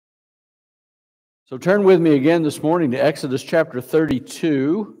So turn with me again this morning to Exodus chapter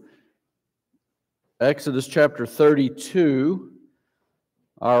 32. Exodus chapter 32,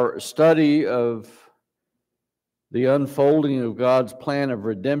 our study of the unfolding of God's plan of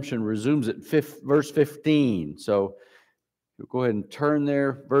redemption resumes at verse 15. So you'll go ahead and turn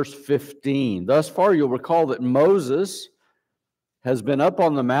there, verse 15. Thus far, you'll recall that Moses has been up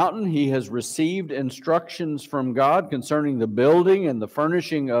on the mountain. He has received instructions from God concerning the building and the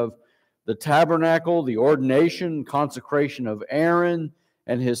furnishing of the tabernacle, the ordination, consecration of Aaron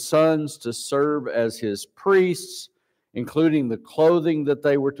and his sons to serve as his priests, including the clothing that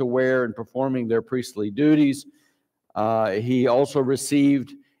they were to wear in performing their priestly duties. He also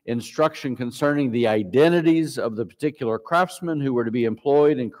received instruction concerning the identities of the particular craftsmen who were to be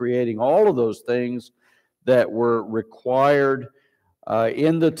employed in creating all of those things that were required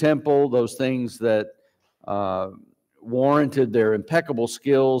in the temple, those things that warranted their impeccable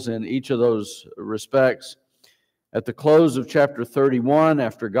skills in each of those respects. At the close of chapter 31,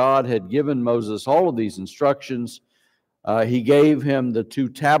 after God had given Moses all of these instructions, he gave him the 2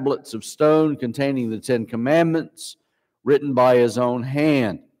 tablets of stone containing the 10 commandments written by his own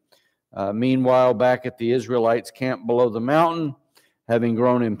hand. Meanwhile, back at the Israelites' camp below the mountain, having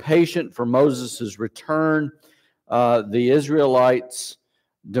grown impatient for Moses' return, the Israelites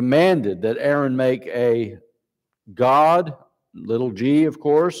demanded that Aaron make a God, little g, of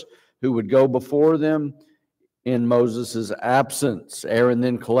course, who would go before them in Moses' absence. Aaron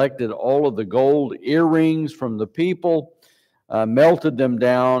then collected all of the gold earrings from the people, melted them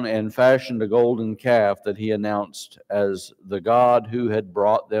down, and fashioned a golden calf that he announced as the God who had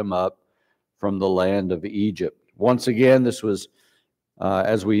brought them up from the land of Egypt. Once again, this was,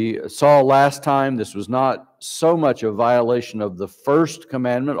 as we saw last time, this was not so much a violation of the first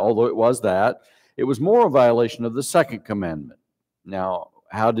commandment, although it was that. It was more a violation of the second commandment. Now,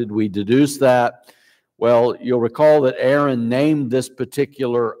 how did we deduce that? Well, you'll recall that Aaron named this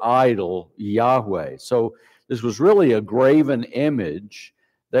particular idol Yahweh. So this was really a graven image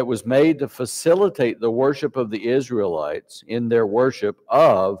that was made to facilitate the worship of the Israelites in their worship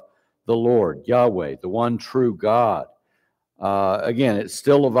of the Lord, Yahweh, the one true God. Again, it's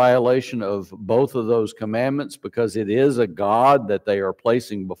still a violation of both of those commandments because it is a God that they are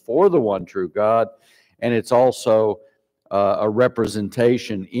placing before the one true God, and it's also a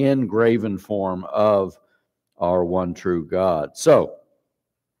representation in graven form of our one true God. So,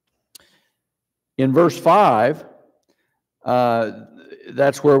 in verse 5,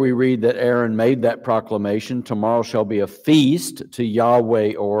 that's where we read that Aaron made that proclamation, "Tomorrow shall be a feast to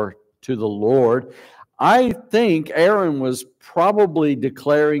Yahweh," or to the Lord. I think Aaron was probably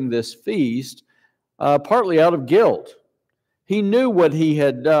declaring this feast partly out of guilt. He knew what he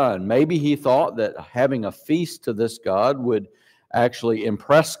had done. Maybe he thought that having a feast to this God would actually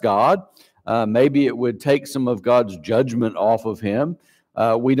impress God. Maybe it would take some of God's judgment off of him.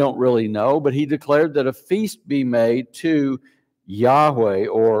 We don't really know, but he declared that a feast be made to Yahweh,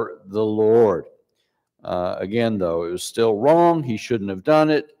 or the Lord. Again, though, it was still wrong. He shouldn't have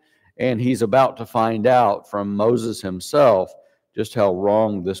done it. And he's about to find out from Moses himself just how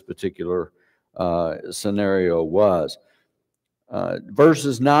wrong this particular scenario was.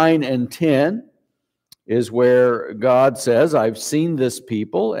 Verses 9 and 10 is where God says, "I've seen this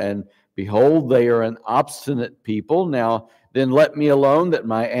people, and behold, they are an obstinate people. Now then let me alone, that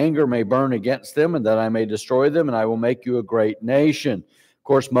my anger may burn against them, and that I may destroy them, and I will make you a great nation." Of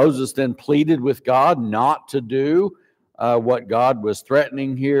course, Moses then pleaded with God not to do what God was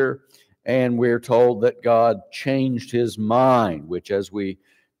threatening here, and we're told that God changed his mind, which, as we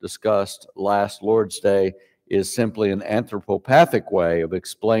discussed last Lord's Day, is simply an anthropopathic way of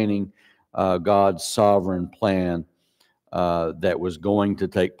explaining God's sovereign plan that was going to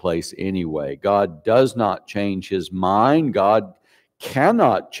take place anyway. God does not change his mind. God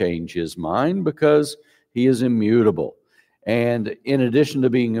cannot change his mind because he is immutable. And in addition to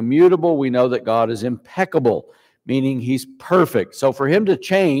being immutable, we know that God is impeccable, meaning he's perfect. So for him to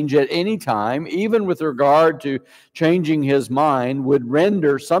change at any time, even with regard to changing his mind, would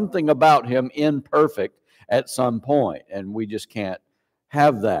render something about him imperfect at some point. And we just can't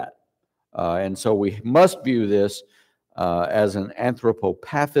have that. And so we must view this as an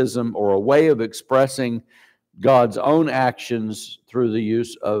anthropopathism, or a way of expressing God's own actions through the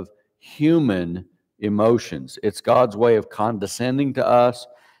use of human emotions. It's God's way of condescending to us,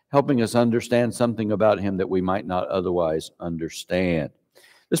 helping us understand something about him that we might not otherwise understand.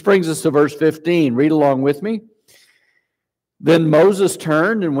 This brings us to verse 15. Read along with me. "Then Moses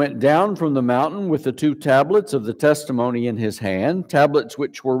turned and went down from the mountain with the 2 tablets of the testimony in his hand, tablets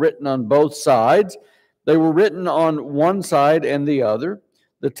which were written on both sides. They were written on one side and the other.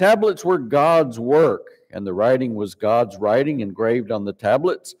 The tablets were God's work, and the writing was God's writing engraved on the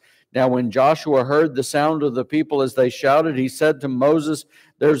tablets. Now when Joshua heard the sound of the people as they shouted, he said to Moses,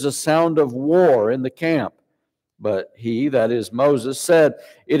 "There's a sound of war in the camp." But he, that is Moses, said,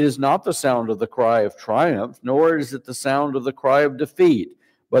 "It is not the sound of the cry of triumph, nor is it the sound of the cry of defeat,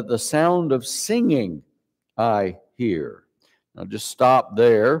 but the sound of singing I hear." Now just stop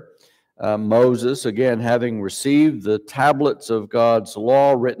there. Moses, again, having received the tablets of God's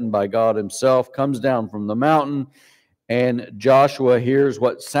law written by God himself, comes down from the mountain, and Joshua hears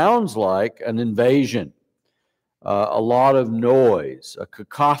what sounds like an invasion, a lot of noise, a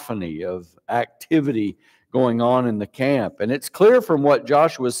cacophony of activity going on in the camp. And it's clear from what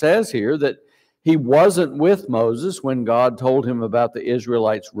Joshua says here that he wasn't with Moses when God told him about the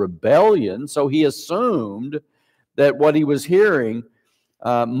Israelites' rebellion, so he assumed that what he was hearing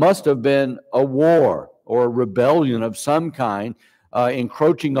must have been a war or a rebellion of some kind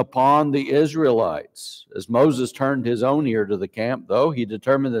encroaching upon the Israelites. As Moses turned his own ear to the camp, though, he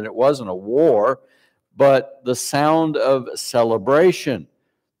determined that it wasn't a war, but the sound of celebration,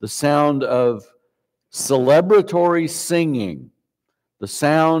 the sound of celebratory singing, the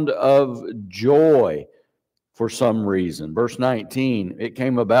sound of joy for some reason. Verse 19, it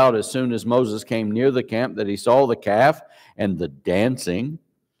came about as soon as Moses came near the camp that he saw the calf and the dancing,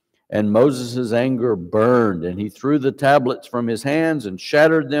 and Moses' anger burned, and he threw the tablets from his hands and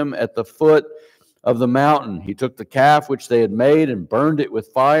shattered them at the foot of the mountain. He took the calf which they had made and burned it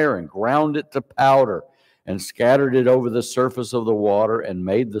with fire and ground it to powder and scattered it over the surface of the water and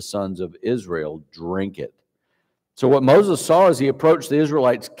made the sons of Israel drink it. So what Moses saw as he approached the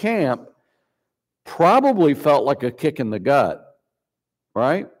Israelites' camp probably felt like a kick in the gut,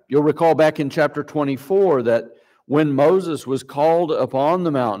 right? You'll recall back in chapter 24 that when Moses was called upon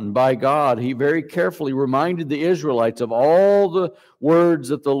the mountain by God, he very carefully reminded the Israelites of all the words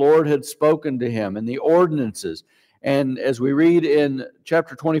that the Lord had spoken to him and the ordinances. And as we read in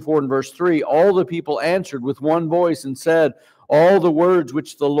chapter 24 and verse 3, all the people answered with one voice and said, "All the words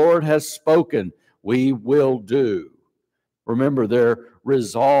which the Lord has spoken, we will do." Remember, their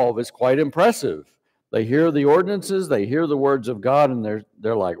resolve is quite impressive. They hear the ordinances, they hear the words of God, and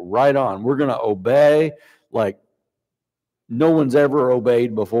they're like, right on. We're going to obey like no one's ever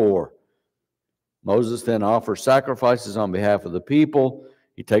obeyed before. Moses then offers sacrifices on behalf of the people.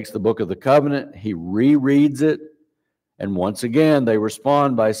 He takes the book of the covenant, he rereads it, and once again they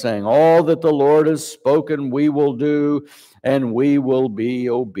respond by saying, "All that the Lord has spoken we will do, and we will be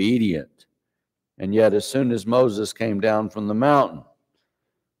obedient." And yet as soon as Moses came down from the mountain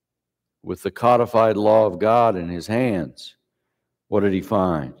with the codified law of God in his hands, what did he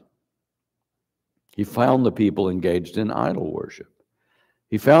find? He found the people engaged in idol worship.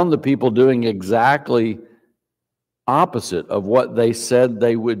 He found the people doing exactly opposite of what they said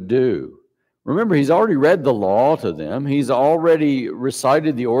they would do. Remember, he's already read the law to them. He's already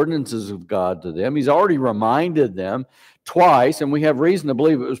recited the ordinances of God to them. He's already reminded them twice, and we have reason to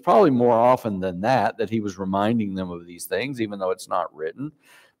believe it was probably more often than that he was reminding them of these things, even though it's not written.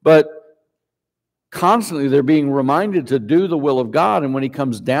 But constantly they're being reminded to do the will of God, and when he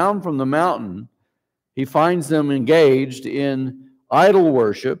comes down from the mountain, he finds them engaged in idol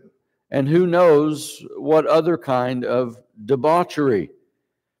worship, and who knows what other kind of debauchery.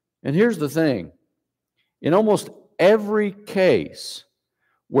 And here's the thing. In almost every case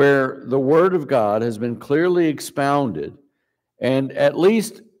where the Word of God has been clearly expounded and at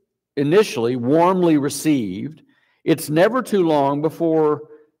least initially warmly received, it's never too long before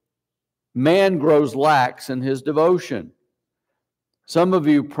man grows lax in his devotion. Some of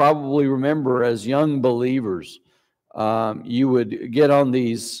you probably remember as young believers, you would get on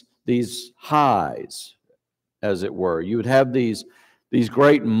these highs, as it were. You would have these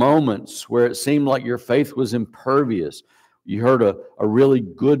great moments where it seemed like your faith was impervious. You heard a really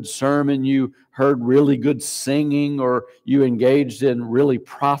good sermon, you heard really good singing, or you engaged in really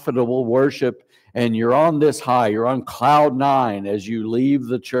profitable worship, and you're on this high, you're on cloud nine as you leave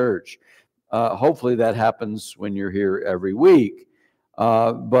the church. Hopefully that happens when you're here every week.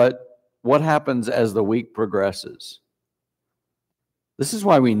 But what happens as the week progresses? This is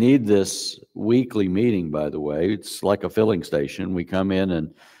why we need this weekly meeting, by the way. It's like a filling station. We come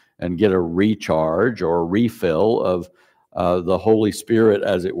in and get a recharge or a refill of the Holy Spirit,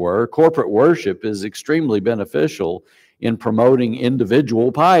 as it were. Corporate worship is extremely beneficial in promoting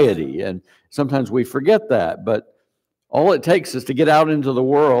individual piety, and sometimes we forget that. But all it takes is to get out into the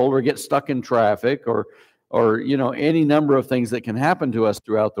world or get stuck in traffic or any number of things that can happen to us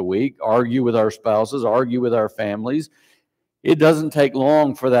throughout the week, argue with our spouses, argue with our families. it doesn't take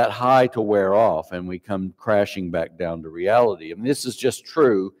long for that high to wear off and we come crashing back down to reality. And this is just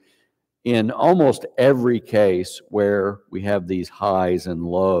true in almost every case where we have these highs and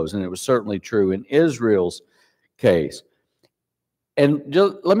lows. And it was certainly true in Israel's case. And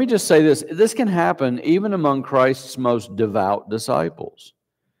let me just say this. This can happen even among Christ's most devout disciples.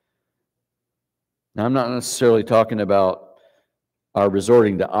 Now, I'm not necessarily talking about our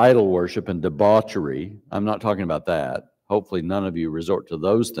resorting to idol worship and debauchery. I'm not talking about that. Hopefully none of you resort to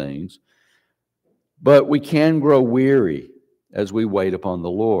those things. But we can grow weary as we wait upon the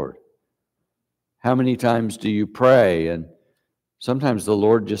Lord. How many times do you pray? And sometimes the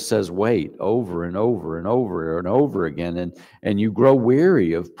Lord just says, wait, over and over and over and over again. And you grow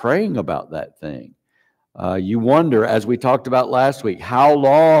weary of praying about that thing. You wonder, as we talked about last week, how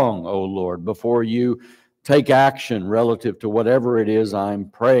long, O Lord, before you take action relative to whatever it is I'm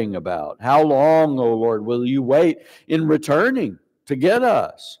praying about? How long, O Lord, will you wait in returning to get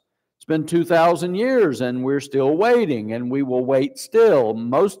us? It's been 2,000 years and we're still waiting, and we will wait still.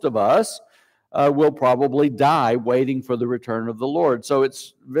 Most of us will probably die waiting for the return of the Lord. So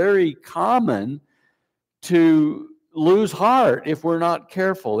it's very common to lose heart if we're not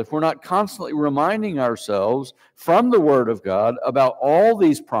careful, if we're not constantly reminding ourselves from the Word of God about all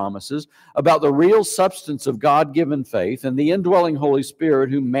these promises, about the real substance of God-given faith and the indwelling Holy Spirit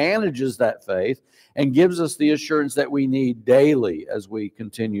who manages that faith and gives us the assurance that we need daily as we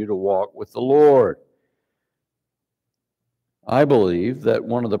continue to walk with the Lord. I believe that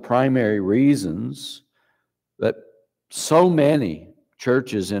one of the primary reasons that so many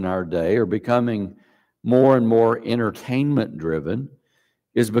churches in our day are becoming more and more entertainment driven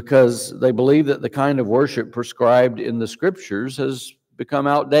is because they believe that the kind of worship prescribed in the Scriptures has become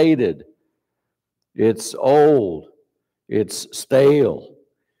outdated. It's old, it's stale,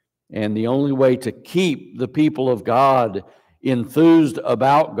 and the only way to keep the people of God enthused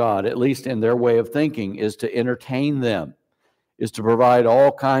about God, at least in their way of thinking, is to entertain them, is to provide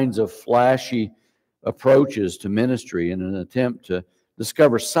all kinds of flashy approaches to ministry in an attempt to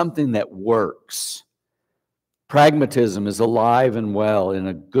discover something that works. Pragmatism is alive and well in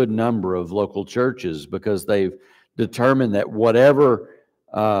a good number of local churches because they've determined that whatever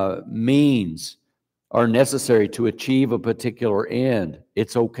means are necessary to achieve a particular end,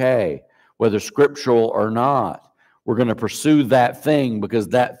 it's okay, whether scriptural or not. We're going to pursue that thing because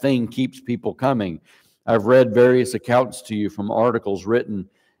that thing keeps people coming. I've read various accounts to you from articles written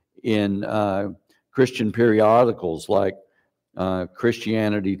in Christian periodicals like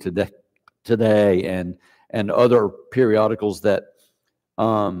Christianity Today and other periodicals that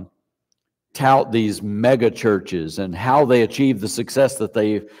tout these mega churches and how they achieve the success that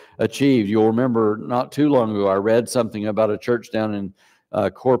they've achieved. You'll remember not too long ago I read something about a church down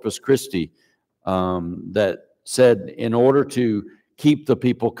in Corpus Christi that said in order to keep the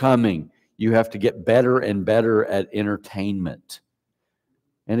people coming, you have to get better and better at entertainment.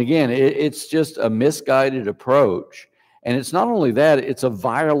 And again, it's just a misguided approach. And it's not only that, it's a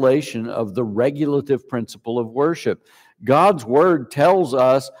violation of the regulative principle of worship. God's Word tells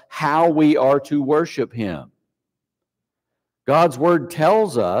us how we are to worship Him. God's Word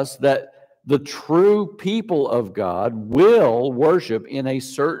tells us that the true people of God will worship in a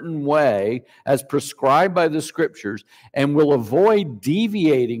certain way as prescribed by the Scriptures and will avoid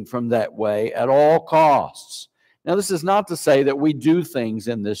deviating from that way at all costs. Now, this is not to say that we do things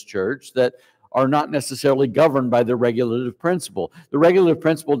in this church that are not necessarily governed by the regulative principle. The regulative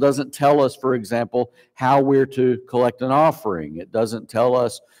principle doesn't tell us, for example, how we're to collect an offering. It doesn't tell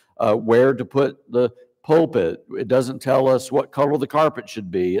us where to put the pulpit. It doesn't tell us what color the carpet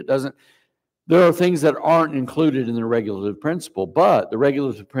should be. It doesn't. There are things that aren't included in the regulative principle, but the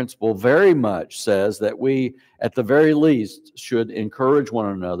regulative principle very much says that we, at the very least, should encourage one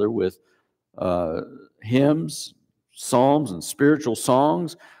another with hymns, psalms, and spiritual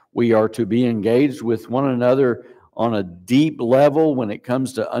songs. We are to be engaged with one another on a deep level when it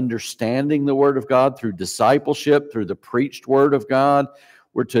comes to understanding the Word of God through discipleship, through the preached Word of God.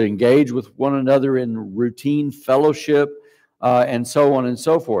 We're to engage with one another in routine fellowship, and so on and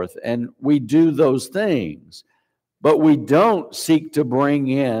so forth. And we do those things, but we don't seek to bring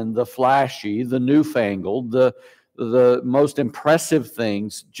in the flashy, the newfangled, the most impressive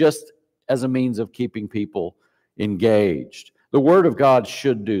things just as a means of keeping people engaged. The Word of God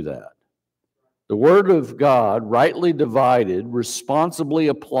should do that. The Word of God, rightly divided, responsibly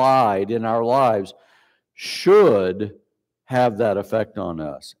applied in our lives, should have that effect on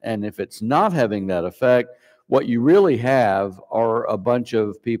us. And if it's not having that effect, what you really have are a bunch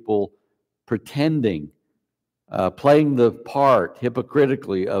of people pretending, playing the part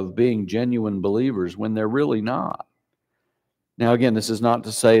hypocritically of being genuine believers when they're really not. Now, again, this is not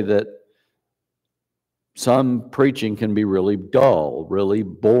to say that some preaching can be really dull, really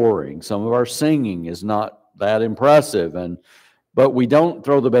boring. Some of our singing is not that impressive, but we don't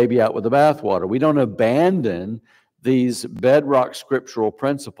throw the baby out with the bathwater. We don't abandon these bedrock scriptural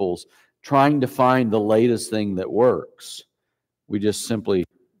principles trying to find the latest thing that works. We just simply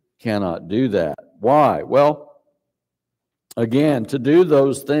cannot do that. Why? Well, again, to do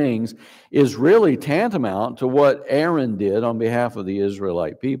those things is really tantamount to what Aaron did on behalf of the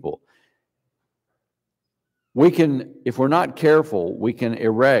Israelite people. We can, if we're not careful, we can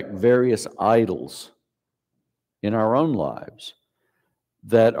erect various idols in our own lives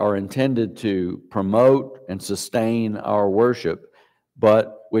that are intended to promote and sustain our worship,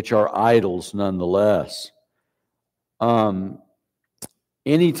 but which are idols nonetheless.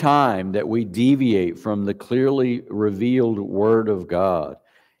 Any time that we deviate from the clearly revealed Word of God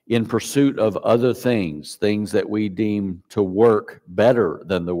in pursuit of other things that we deem to work better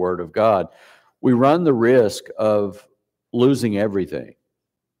than the Word of God, we run the risk of losing everything.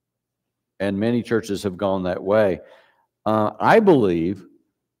 And many churches have gone that way. I believe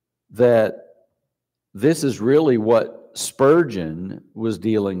that this is really what Spurgeon was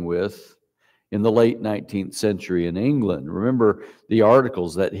dealing with in the late 19th century in England. Remember the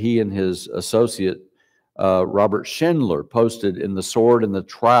articles that he and his associate Robert Schindler posted in The Sword and the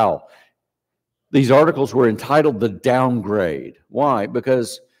Trowel. These articles were entitled The Downgrade. Why?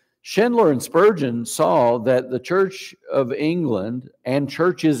 Because Schindler and Spurgeon saw that the Church of England and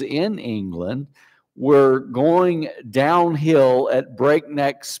churches in England were going downhill at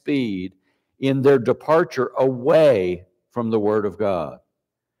breakneck speed in their departure away from the Word of God.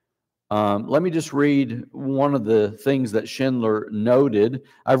 Let me just read one of the things that Schindler noted.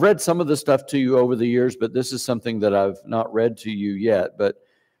 I've read some of the stuff to you over the years, but this is something that I've not read to you yet. But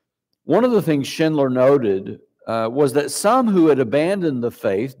one of the things Schindler noted was that some who had abandoned the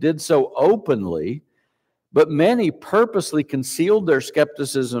faith did so openly, but many purposely concealed their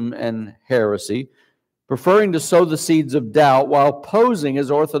skepticism and heresy, preferring to sow the seeds of doubt while posing as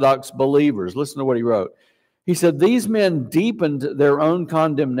Orthodox believers. Listen to what he wrote. He said, "These men deepened their own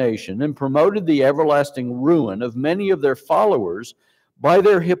condemnation and promoted the everlasting ruin of many of their followers by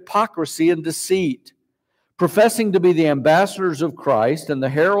their hypocrisy and deceit. Professing to be the ambassadors of Christ and the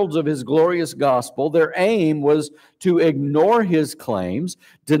heralds of his glorious gospel, their aim was to ignore his claims,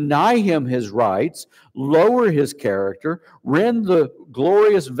 deny him his rights, lower his character, rend the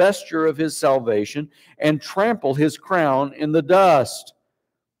glorious vesture of his salvation, and trample his crown in the dust.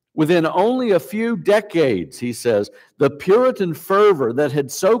 Within only a few decades," he says, "the Puritan fervor that had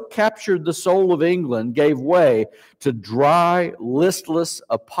so captured the soul of England gave way to dry, listless,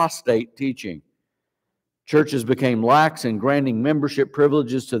 apostate teaching. Churches became lax in granting membership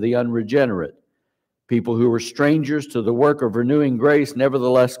privileges to the unregenerate. People who were strangers to the work of renewing grace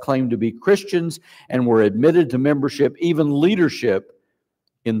nevertheless claimed to be Christians and were admitted to membership, even leadership,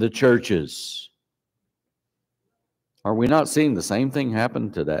 in the churches." Are we not seeing the same thing happen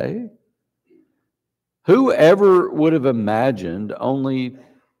today? Whoever would have imagined only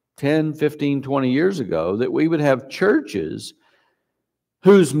 10, 15, 20 years ago that we would have churches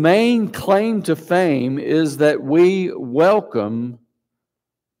whose main claim to fame is that we welcome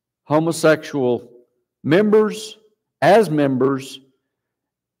homosexual members as members,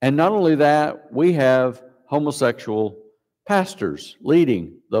 and not only that, we have homosexual pastors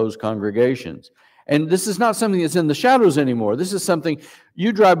leading those congregations. And this is not something that's in the shadows anymore. This is something,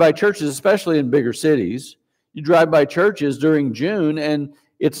 you drive by churches, especially in bigger cities, you drive by churches during June, and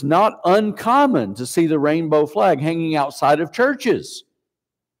it's not uncommon to see the rainbow flag hanging outside of churches.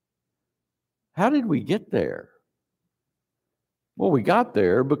 How did we get there? Well, we got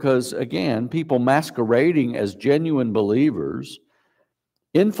there because, again, people masquerading as genuine believers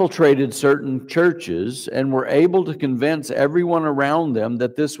infiltrated certain churches and were able to convince everyone around them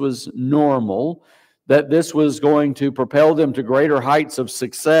that this was normal, that this was going to propel them to greater heights of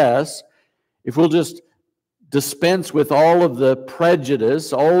success. If we'll just dispense with all of the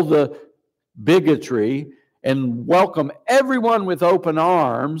prejudice, all the bigotry, and welcome everyone with open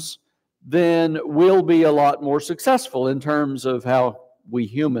arms, then we'll be a lot more successful in terms of how we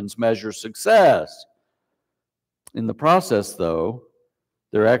humans measure success. In the process, though,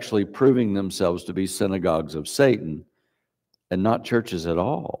 they're actually proving themselves to be synagogues of Satan and not churches at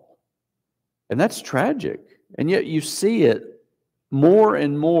all. And that's tragic. And yet you see it more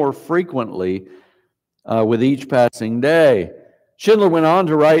and more frequently with each passing day. Schindler went on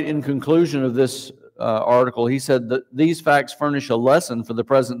to write in conclusion of this article, he said that these facts furnish a lesson for the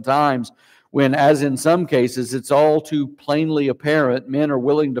present times when, as in some cases, it's all too plainly apparent men are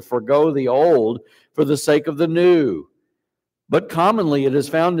willing to forego the old for the sake of the new. But commonly it is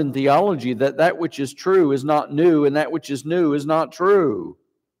found in theology that that which is true is not new, and that which is new is not true.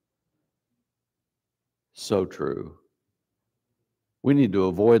 So true. We need to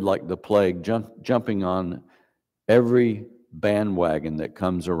avoid, like the plague, jumping on every bandwagon that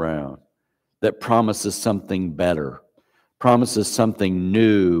comes around that promises something better, promises something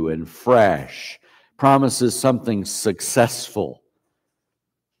new and fresh, promises something successful.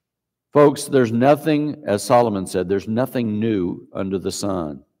 Folks, there's nothing, as Solomon said, there's nothing new under the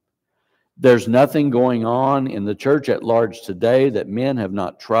sun. There's nothing going on in the church at large today that men have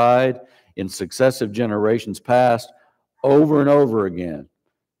not tried in successive generations past over and over again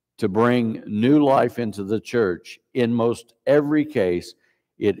to bring new life into the church. In most every case,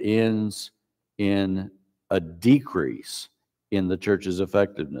 it ends in a decrease in the church's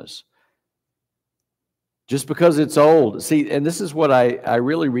effectiveness. Just because it's old. See, and this is what I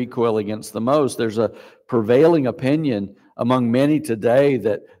really recoil against the most. There's a prevailing opinion among many today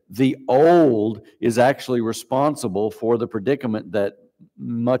that the old is actually responsible for the predicament that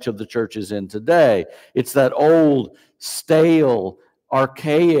much of the church is in today. It's that old, stale,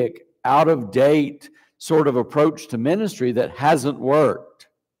 archaic, out of date sort of approach to ministry that hasn't worked.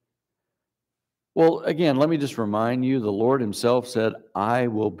 Well, again, let me just remind you, the Lord himself said, I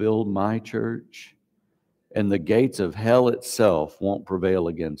will build my church, and the gates of hell itself won't prevail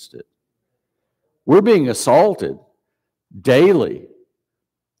against it. We're being assaulted daily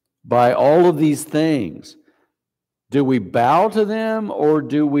by all of these things. Do we bow to them, or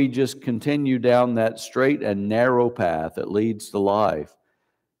do we just continue down that straight and narrow path that leads to life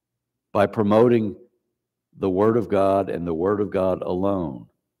by promoting the Word of God and the Word of God alone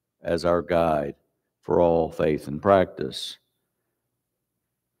as our guide for all faith and practice?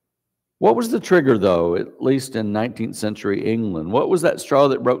 What was the trigger, though, at least in 19th century England? What was that straw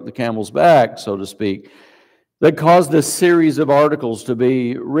that broke the camel's back, so to speak, that caused this series of articles to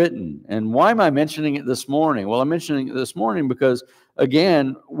be written? And why am I mentioning it this morning? Well, I'm mentioning it this morning because,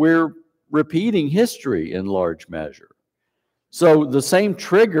 again, we're repeating history in large measure. So the same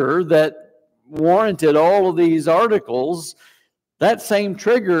trigger that warranted all of these articles, that same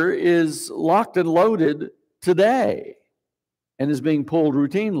trigger is locked and loaded today and is being pulled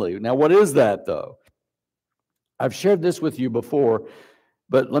routinely. Now, what is that, though? I've shared this with you before,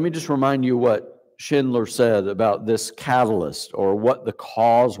 but let me just remind you what Schindler said about this catalyst, or what the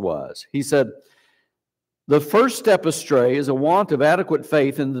cause was. He said, the first step astray is a want of adequate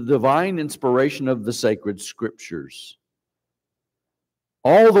faith in the divine inspiration of the sacred scriptures.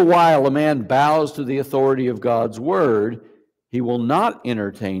 All the while a man bows to the authority of God's word, he will not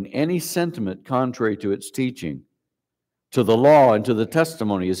entertain any sentiment contrary to its teaching. To the law and to the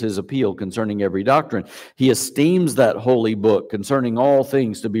testimony is his appeal concerning every doctrine. He esteems that holy book concerning all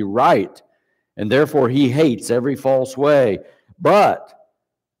things to be right, and therefore he hates every false way. But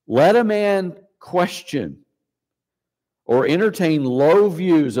let a man question or entertain low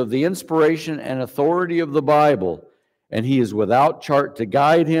views of the inspiration and authority of the Bible, and he is without chart to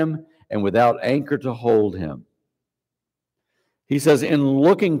guide him and without anchor to hold him. He says, in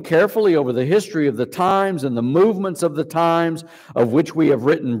looking carefully over the history of the times and the movements of the times, of which we have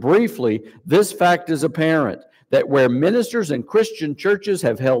written briefly, this fact is apparent, that where ministers and Christian churches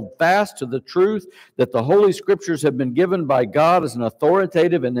have held fast to the truth that the Holy Scriptures have been given by God as an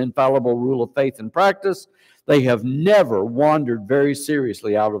authoritative and infallible rule of faith and practice, they have never wandered very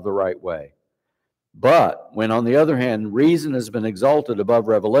seriously out of the right way. But when, on the other hand, reason has been exalted above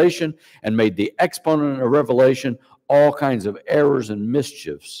revelation and made the exponent of revelation, all kinds of errors and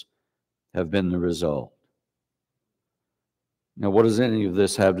mischiefs have been the result. Now, what does any of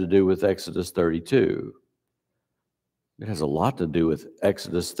this have to do with Exodus 32? It has a lot to do with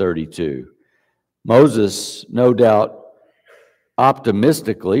Exodus 32. Moses, no doubt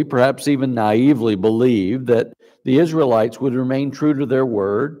optimistically, perhaps even naively, believed that the Israelites would remain true to their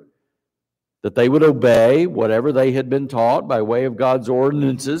word, that they would obey whatever they had been taught by way of God's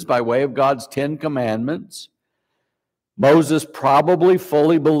ordinances, by way of God's 10 commandments. Moses probably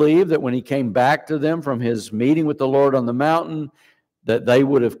fully believed that when he came back to them from his meeting with the Lord on the mountain, that they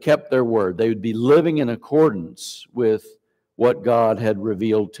would have kept their word. They would be living in accordance with what God had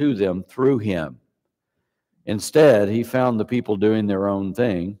revealed to them through him. Instead, he found the people doing their own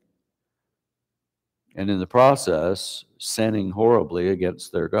thing, and in the process, sinning horribly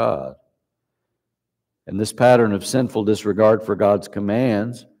against their God. And this pattern of sinful disregard for God's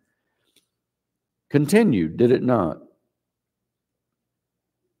commands continued, did it not?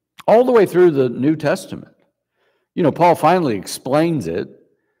 All the way through the New Testament. You know, Paul finally explains it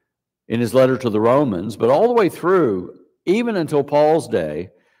in his letter to the Romans, but all the way through, even until Paul's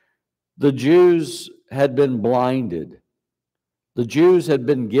day, the Jews had been blinded The Jews had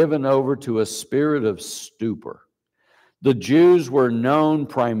been given over to a spirit of stupor. The Jews were known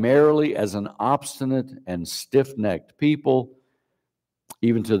primarily as an obstinate and stiff-necked people,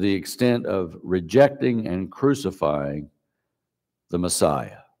 even to the extent of rejecting and crucifying the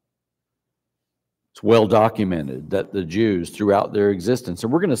Messiah. It's well documented that the Jews throughout their existence,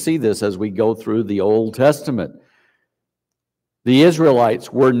 and we're going to see this as we go through the Old Testament, the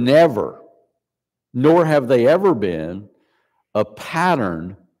Israelites were never, nor have they ever been, a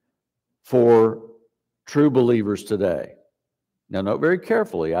pattern for true believers today. Now, note very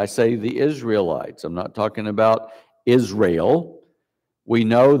carefully, I say the Israelites. I'm not talking about Israel. We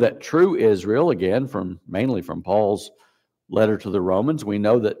know that true Israel, again, mainly from Paul's letter to the Romans, we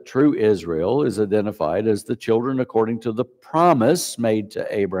know that true Israel is identified as the children according to the promise made to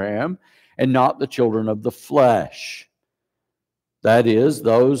Abraham, and not the children of the flesh. That is,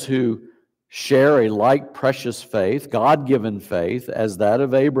 those who share a like precious faith, God-given faith, as that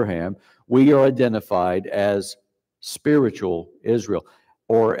of Abraham. We are identified as spiritual Israel,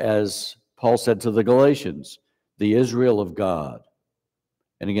 or as Paul said to the Galatians, the Israel of God.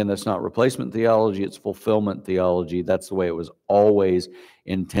 And again, that's not replacement theology, it's fulfillment theology. That's the way it was always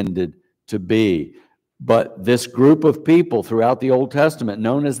intended to be. But this group of people throughout the Old Testament,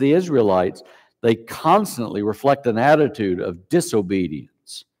 known as the Israelites, they constantly reflect an attitude of disobedience,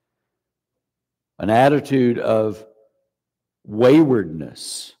 an attitude of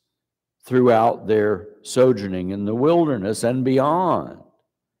waywardness throughout their sojourning in the wilderness and beyond.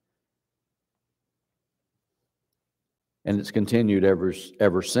 And it's continued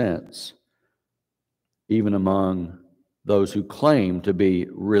ever since, even among those who claim to be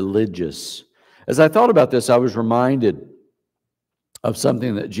religious. As I thought about this, I was reminded of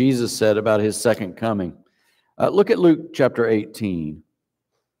something that Jesus said about his second coming. Look at Luke chapter 18.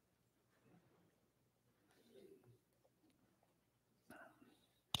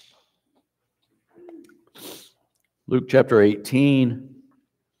 Luke chapter 18.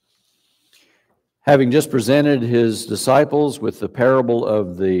 Having just presented his disciples with the parable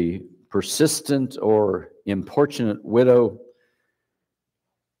of the persistent or importunate widow,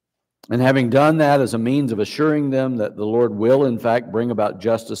 and having done that as a means of assuring them that the Lord will, in fact, bring about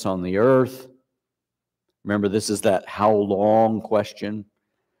justice on the earth. Remember, this is that how long question.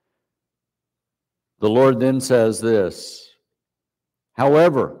 The Lord then says this,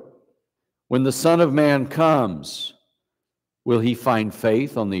 however, when the Son of Man comes, will he find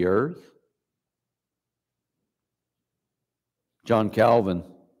faith on the earth? John Calvin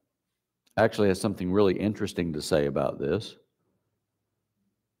actually has something really interesting to say about this.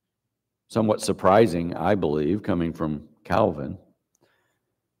 Somewhat surprising, I believe, coming from Calvin.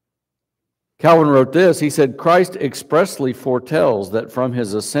 Calvin wrote this. He said, Christ expressly foretells that from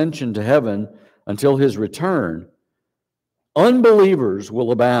his ascension to heaven until his return, unbelievers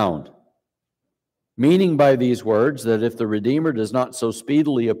will abound. Meaning by these words that if the Redeemer does not so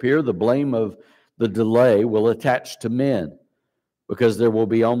speedily appear, the blame of the delay will attach to men, because there will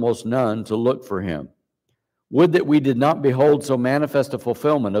be almost none to look for him. Would that we did not behold so manifest a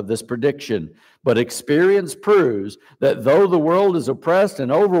fulfillment of this prediction, but experience proves that though the world is oppressed and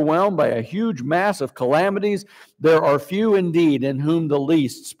overwhelmed by a huge mass of calamities, there are few indeed in whom the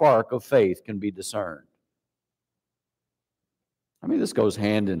least spark of faith can be discerned. I mean, this goes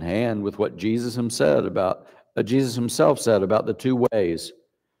hand in hand with what Jesus himself said about the two ways,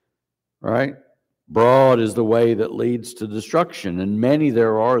 right? Broad is the way that leads to destruction, and many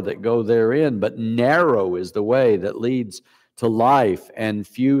there are that go therein, but narrow is the way that leads to life, and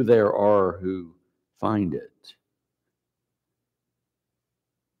few there are who find it.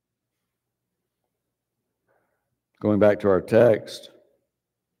 Going back to our text,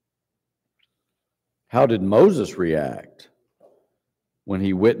 how did Moses react when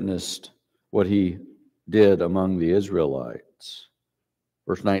he witnessed what he did among the Israelites?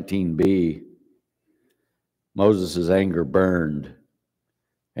 Verse 19b, Moses' anger burned,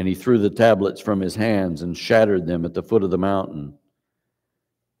 and he threw the tablets from his hands and shattered them at the foot of the mountain.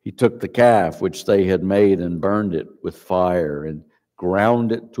 He took the calf which they had made and burned it with fire and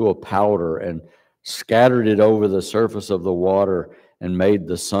ground it to a powder and scattered it over the surface of the water and made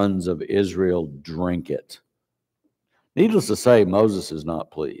the sons of Israel drink it. Needless to say, Moses is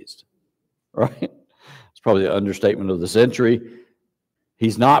not pleased, right? It's probably the understatement of the century.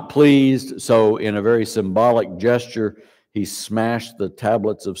 He's not pleased, so in a very symbolic gesture, he smashed the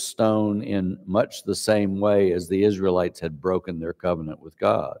tablets of stone in much the same way as the Israelites had broken their covenant with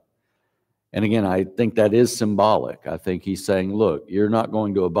God. And again, I think that is symbolic. I think he's saying, look, you're not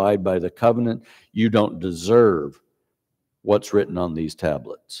going to abide by the covenant. You don't deserve what's written on these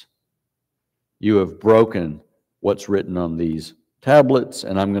tablets. You have broken what's written on these tablets,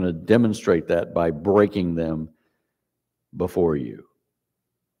 and I'm going to demonstrate that by breaking them before you.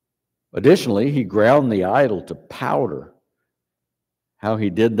 Additionally, he ground the idol to powder. How he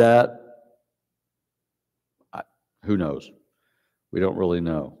did that, who knows? We don't really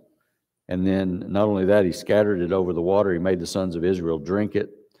know. And then not only that, he scattered it over the water. He made the sons of Israel drink it.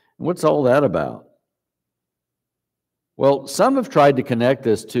 And what's all that about? Well, some have tried to connect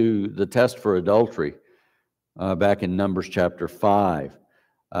this to the test for adultery back in Numbers chapter 5.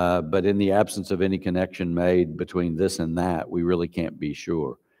 But in the absence of any connection made between this and that, we really can't be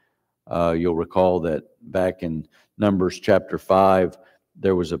sure. You'll recall that back in Numbers chapter 5,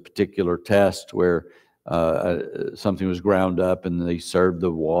 there was a particular test where something was ground up and they served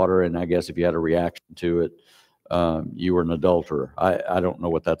the water, and I guess if you had a reaction to it, you were an adulterer. I don't know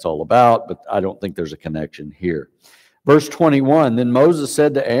what that's all about, but I don't think there's a connection here. Verse 21, then Moses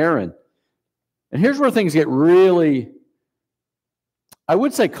said to Aaron, and here's where things get really, I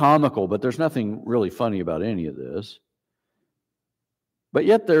would say comical, but there's nothing really funny about any of this. But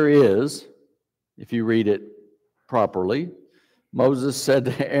yet there is, if you read it properly. Moses said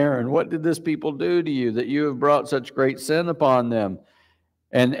to Aaron, what did this people do to you that you have brought such great sin upon them?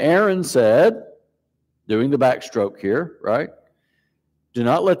 And Aaron said, doing the backstroke here, right? Do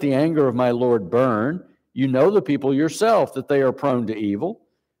not let the anger of my Lord burn. You know the people yourself, that they are prone to evil.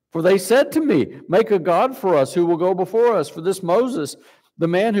 For they said to me, make a God for us who will go before us. For this Moses, the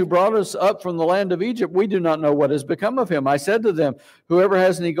man who brought us up from the land of Egypt, we do not know what has become of him. I said to them, whoever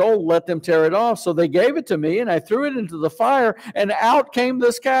has any gold, let them tear it off. So they gave it to me, and I threw it into the fire, and out came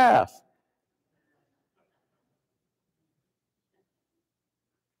this calf.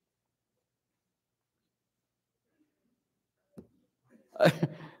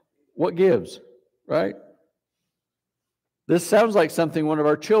 What gives, right? This sounds like something one of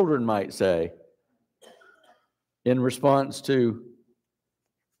our children might say in response to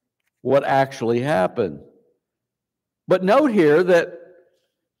what actually happened. But note here that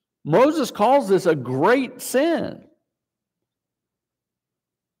Moses calls this a great sin.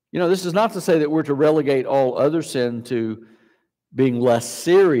 You know, this is not to say that we're to relegate all other sin to being less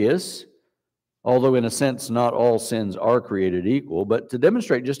serious, although in a sense not all sins are created equal, but to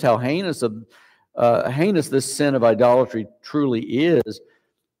demonstrate just how heinous this sin of idolatry truly is.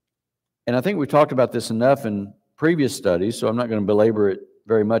 And I think we talked about this enough in previous studies, so I'm not going to belabor it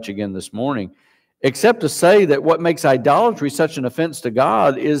very much again this morning, except to say that what makes idolatry such an offense to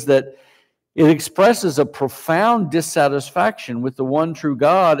God is that it expresses a profound dissatisfaction with the one true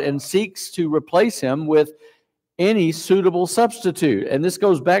God and seeks to replace him with any suitable substitute. And this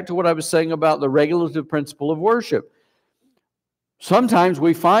goes back to what I was saying about the regulative principle of worship. Sometimes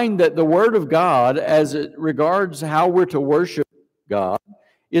we find that the Word of God, as it regards how we're to worship God,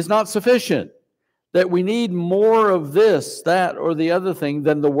 is not sufficient. That we need more of this, that, or the other thing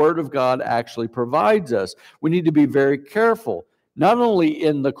than the Word of God actually provides us. We need to be very careful, not only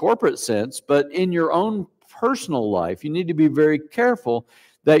in the corporate sense, but in your own personal life. You need to be very careful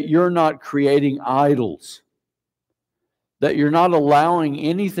that you're not creating idols, that you're not allowing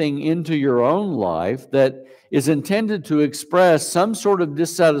anything into your own life that is intended to express some sort of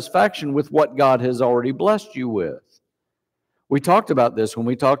dissatisfaction with what God has already blessed you with. We talked about this when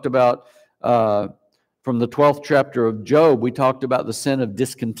we talked about, from the 12th chapter of Job, we talked about the sin of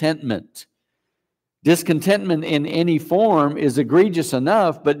discontentment. Discontentment in any form is egregious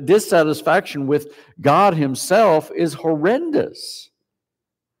enough, but dissatisfaction with God himself is horrendous.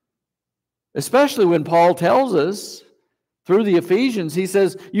 Especially when Paul tells us, through the Ephesians, he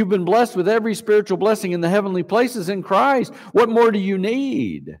says, you've been blessed with every spiritual blessing in the heavenly places in Christ. What more do you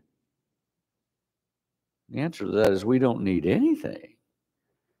need? The answer to that is we don't need anything.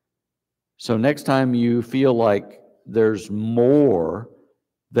 So next time you feel like there's more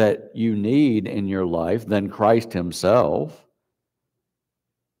that you need in your life than Christ himself,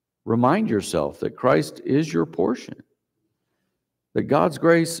 remind yourself that Christ is your portion, that God's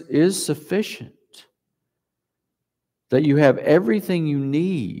grace is sufficient, that you have everything you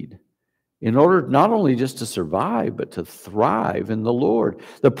need in order not only just to survive, but to thrive in the Lord.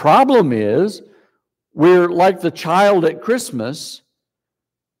 The problem is, we're like the child at Christmas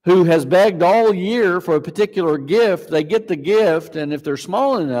who has begged all year for a particular gift. They get the gift, and if they're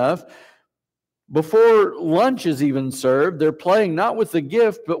small enough, before lunch is even served, they're playing not with the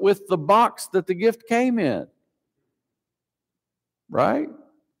gift, but with the box that the gift came in. Right?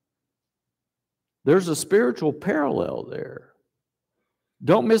 There's a spiritual parallel there.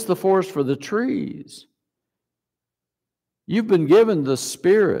 Don't miss the forest for the trees. You've been given the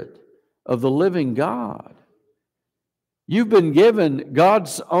Spirit of the living God. You've been given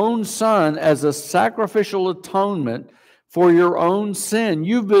God's own Son as a sacrificial atonement for your own sin.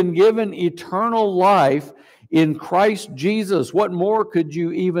 You've been given eternal life in Christ Jesus. What more could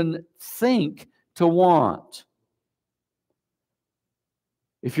you even think to want?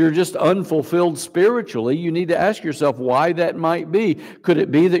 If you're just unfulfilled spiritually, you need to ask yourself why that might be. Could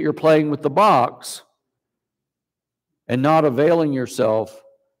it be that you're playing with the box and not availing yourself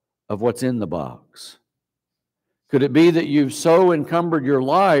of what's in the box? Could it be that you've so encumbered your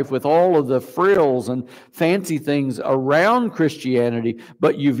life with all of the frills and fancy things around Christianity,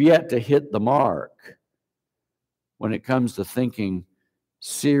 but you've yet to hit the mark when it comes to thinking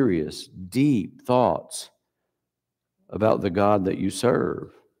serious, deep thoughts about the God that you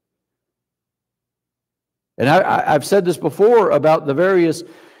serve? And I've said this before about the various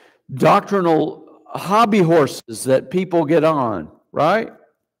doctrinal hobby horses that people get on, right?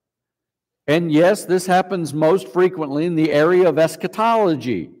 And yes, this happens most frequently in the area of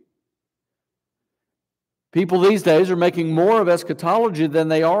eschatology. People these days are making more of eschatology than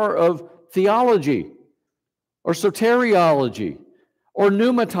they are of theology, or soteriology, or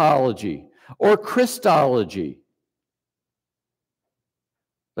pneumatology, or Christology.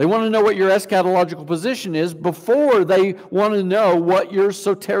 They want to know what your eschatological position is before they want to know what your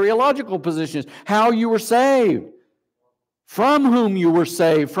soteriological position is, how you were saved, from whom you were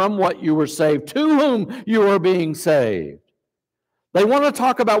saved, from what you were saved, to whom you are being saved. They want to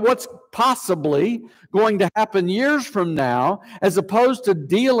talk about what's possibly going to happen years from now, as opposed to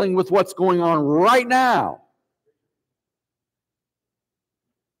dealing with what's going on right now.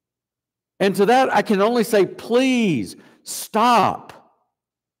 And to that, I can only say, please stop.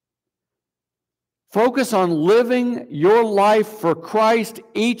 Focus on living your life for Christ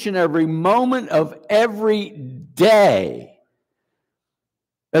each and every moment of every day,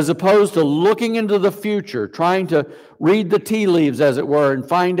 as opposed to looking into the future, trying to read the tea leaves, as it were, and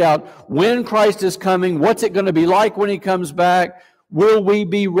find out when Christ is coming, what's it going to be like when He comes back, will we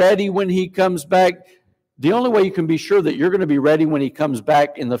be ready when He comes back? The only way you can be sure that you're going to be ready when He comes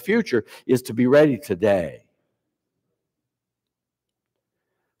back in the future is to be ready today.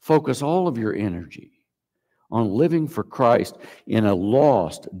 Focus all of your energy on living for Christ in a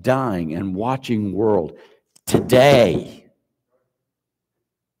lost, dying, and watching world today.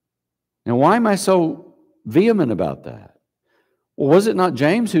 Now, why am I so vehement about that? Well, was it not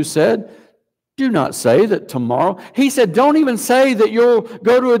James who said, do not say that tomorrow? He said, don't even say that you'll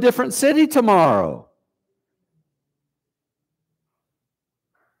go to a different city tomorrow.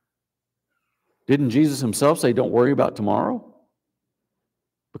 Didn't Jesus Himself say, don't worry about tomorrow?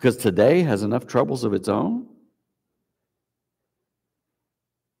 Because today has enough troubles of its own?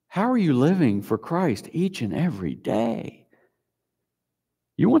 How are you living for Christ each and every day?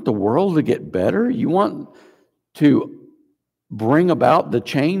 You want the world to get better? You want to bring about the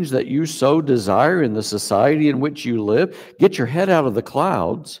change that you so desire in the society in which you live? Get your head out of the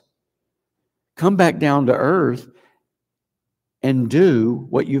clouds. Come back down to earth and do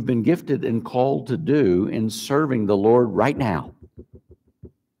what you've been gifted and called to do in serving the Lord right now.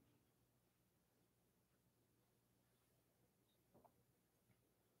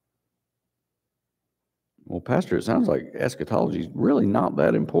 Well, Pastor, it sounds like eschatology is really not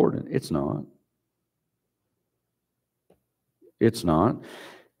that important. It's not. It's not.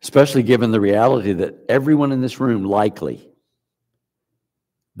 Especially given the reality that everyone in this room, likely,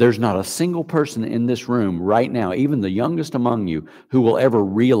 there's not a single person in this room right now, even the youngest among you, who will ever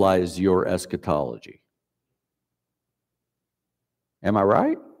realize your eschatology. Am I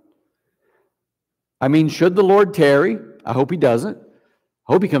right? I mean, should the Lord tarry? I hope He doesn't.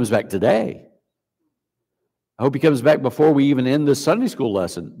 I hope He comes back today. I hope He comes back before we even end this Sunday school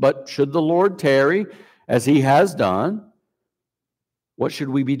lesson. But should the Lord tarry, as He has done, what should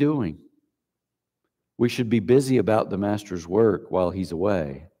we be doing? We should be busy about the Master's work while He's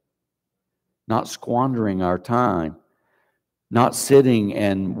away, not squandering our time, not sitting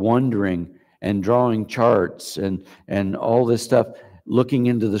and wondering and drawing charts and all this stuff, looking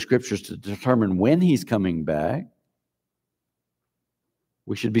into the Scriptures to determine when He's coming back.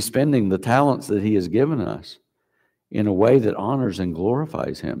 We should be spending the talents that He has given us in a way that honors and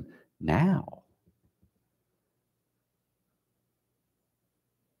glorifies Him now.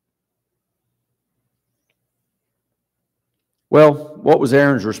 Well, what was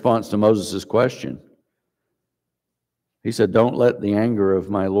Aaron's response to Moses' question? He said, don't let the anger of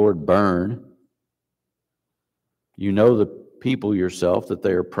my Lord burn. You know the people yourself, that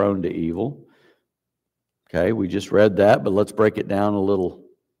they are prone to evil. Okay, we just read that, but let's break it down a little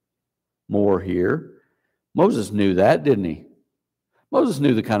more here. Moses knew that, didn't he? Moses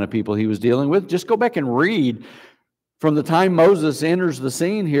knew the kind of people he was dealing with. Just go back and read from the time Moses enters the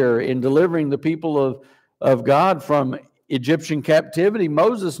scene here in delivering the people of God from Egyptian captivity,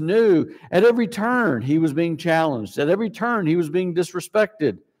 Moses knew at every turn he was being challenged. At every turn he was being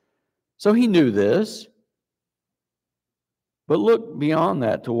disrespected. So he knew this. But look beyond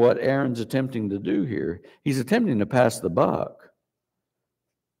that to what Aaron's attempting to do here. He's attempting to pass the buck.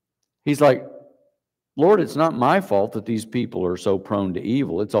 He's like, Lord, it's not my fault that these people are so prone to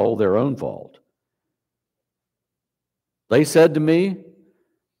evil. It's all their own fault. They said to me,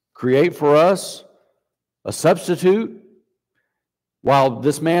 create for us a substitute. While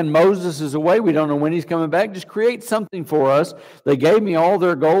this man Moses is away, we don't know when he's coming back. Just create something for us. They gave me all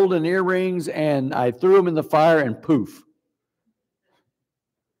their golden earrings, and I threw them in the fire, and poof,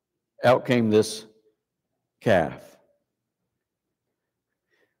 out came this calf.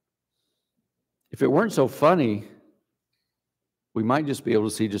 If it weren't so funny, we might just be able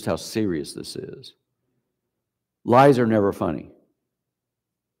to see just how serious this is. Lies are never funny.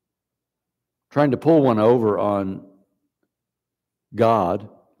 Trying to pull one over on God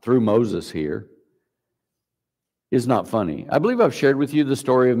through Moses here is not funny. I believe I've shared with you the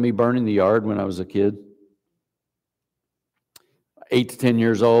story of me burning the yard when I was a kid. 8 to 10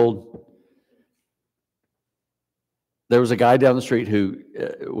 years old. There was a guy down the street who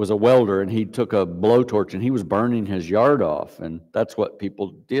was a welder, and he took a blowtorch and he was burning his yard off. And that's what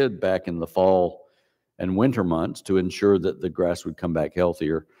people did back in the fall and winter months to ensure that the grass would come back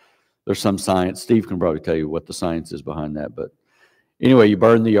healthier. There's some science. Steve can probably tell you what the science is behind that. But anyway, you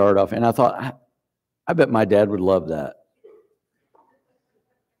burn the yard off. And I thought, I bet my dad would love that.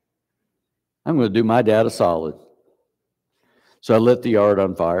 I'm going to do my dad a solid. So I lit the yard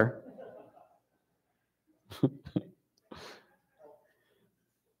on fire.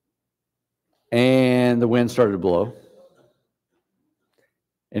 And the wind started to blow.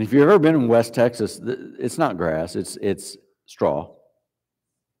 And if you've ever been in West Texas, it's not grass, it's straw.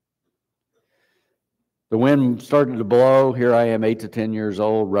 The wind started to blow. Here I am, 8 to 10 years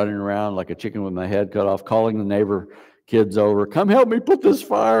old, running around like a chicken with my head cut off, calling the neighbor kids over, come help me put this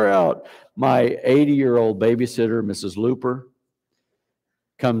fire out. My 80-year-old babysitter, Mrs. Looper,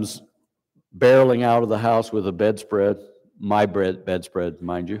 comes barreling out of the house with a bedspread, my bedspread,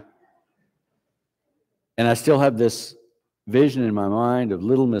 mind you. And I still have this vision in my mind of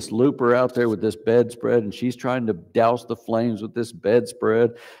little Miss Looper out there with this bedspread, and she's trying to douse the flames with this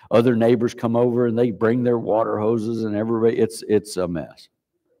bedspread. Other neighbors come over and they bring their water hoses, and everybody, it's a mess.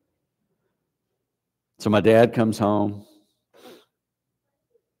 So my dad comes home.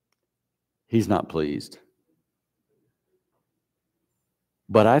 He's not pleased.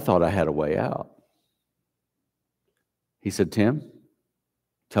 But I thought I had a way out. He said, Tim,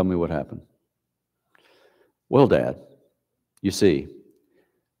 tell me what happened. Well, Dad, you see,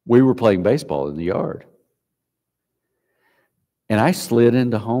 we were playing baseball in the yard. And I slid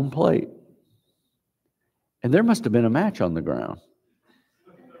into home plate. And there must have been a match on the ground.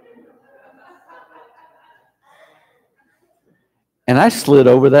 And I slid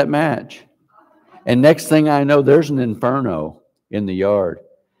over that match. And next thing I know, there's an inferno in the yard.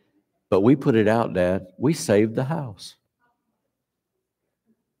 But we put it out, Dad. We saved the house.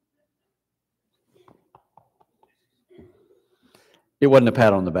 It wasn't a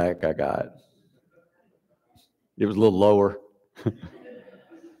pat on the back I got. It was a little lower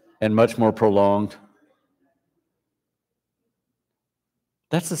and much more prolonged.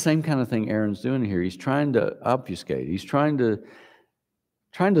 That's the same kind of thing Aaron's doing here. He's trying to obfuscate. He's trying to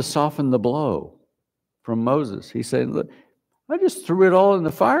soften the blow from Moses. He's saying, look, I just threw it all in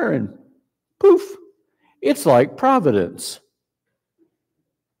the fire and poof, it's like providence.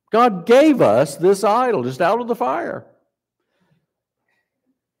 God gave us this idol just out of the fire.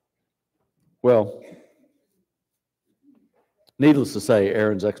 Well, needless to say,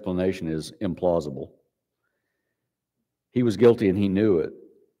 Aaron's explanation is implausible. He was guilty and he knew it,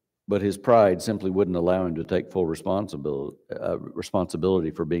 but his pride simply wouldn't allow him to take full responsibility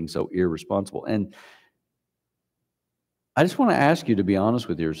for being so irresponsible. And I just want to ask you to be honest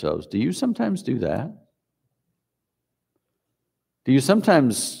with yourselves. Do you sometimes do that? Do you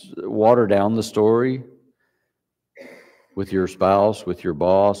sometimes water down the story with your spouse, with your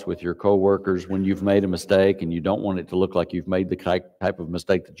boss, with your coworkers when you've made a mistake and you don't want it to look like you've made the type of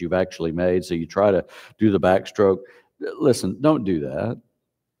mistake that you've actually made, so you try to do the backstroke? Listen, don't do that.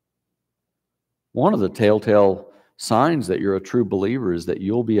 One of the telltale signs that you're a true believer is that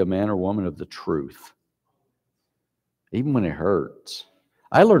you'll be a man or woman of the truth, even when it hurts.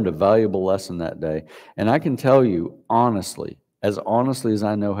 I learned a valuable lesson that day, and I can tell you honestly as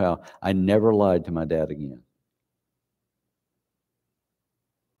I know how, I never lied to my dad again.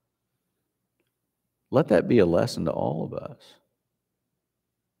 Let that be a lesson to all of us.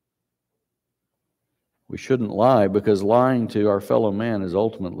 We shouldn't lie, because lying to our fellow man is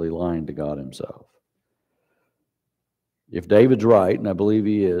ultimately lying to God himself. If David's right, and I believe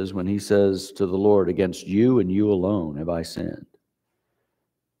he is, when he says to the Lord, against you and you alone have I sinned,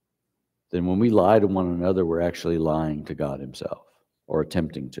 then when we lie to one another, we're actually lying to God himself, or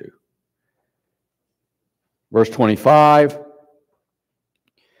attempting to. Verse 25,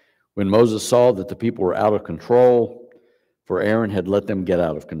 when Moses saw that the people were out of control, for Aaron had let them get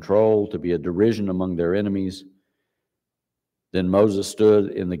out of control to be a derision among their enemies, then Moses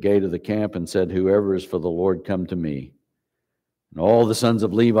stood in the gate of the camp and said, whoever is for the Lord, come to me. And all the sons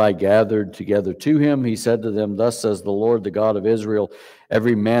of Levi gathered together to him. He said to them, thus says the Lord, the God of Israel,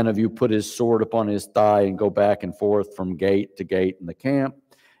 every man of you put his sword upon his thigh and go back and forth from gate to gate in the camp,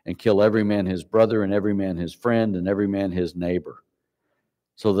 and kill every man his brother and every man his friend and every man his neighbor.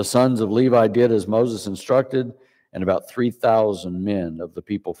 So the sons of Levi did as Moses instructed, and about 3,000 men of the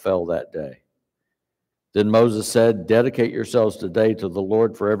people fell that day. Then Moses said, dedicate yourselves today to the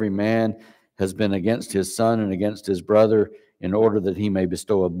Lord, for every man has been against his son and against his brother, in order that he may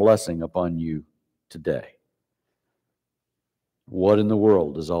bestow a blessing upon you today. What in the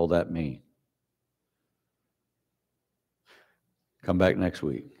world does all that mean? Come back next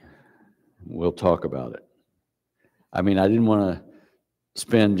week. We'll talk about it. I mean, I didn't want to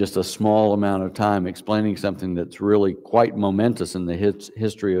spend just a small amount of time explaining something that's really quite momentous in the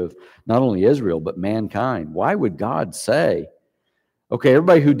history of not only Israel, but mankind. Why would God say, okay,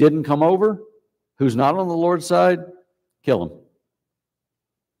 everybody who didn't come over, who's not on the Lord's side, kill him?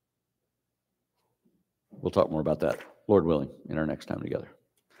 We'll talk more about that, Lord willing, in our next time together.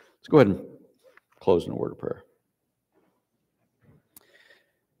 Let's go ahead and close in a word of prayer.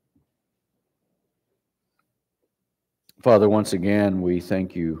 Father, once again, we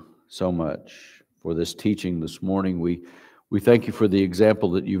thank you so much for this teaching this morning. We thank you for the example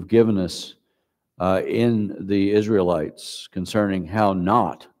that you've given us in the Israelites concerning how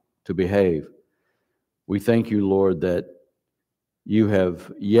not to behave. We thank you, Lord, that you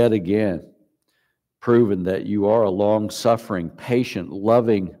have yet again proven that you are a long-suffering, patient,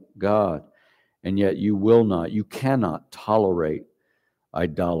 loving God, and yet you cannot tolerate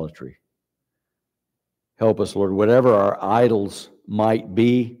idolatry. Help us, Lord, whatever our idols might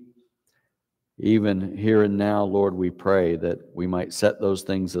be, even here and now, Lord, we pray that we might set those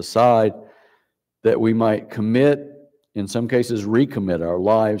things aside, that we might commit, in some cases recommit our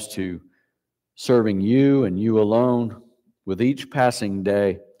lives to serving you and you alone with each passing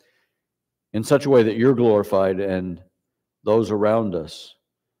day in such a way that you're glorified and those around us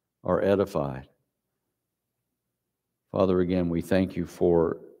are edified. Father, again, we thank you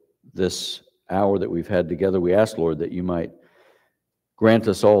for this hour that we've had together. We ask, Lord, that you might grant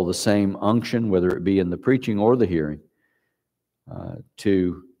us all the same unction, whether it be in the preaching or the hearing,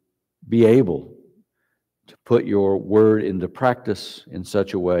 to be able to put your word into practice in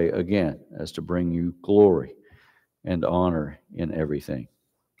such a way, again, as to bring you glory and honor in everything.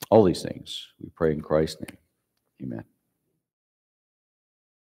 All these things we pray in Christ's name. Amen.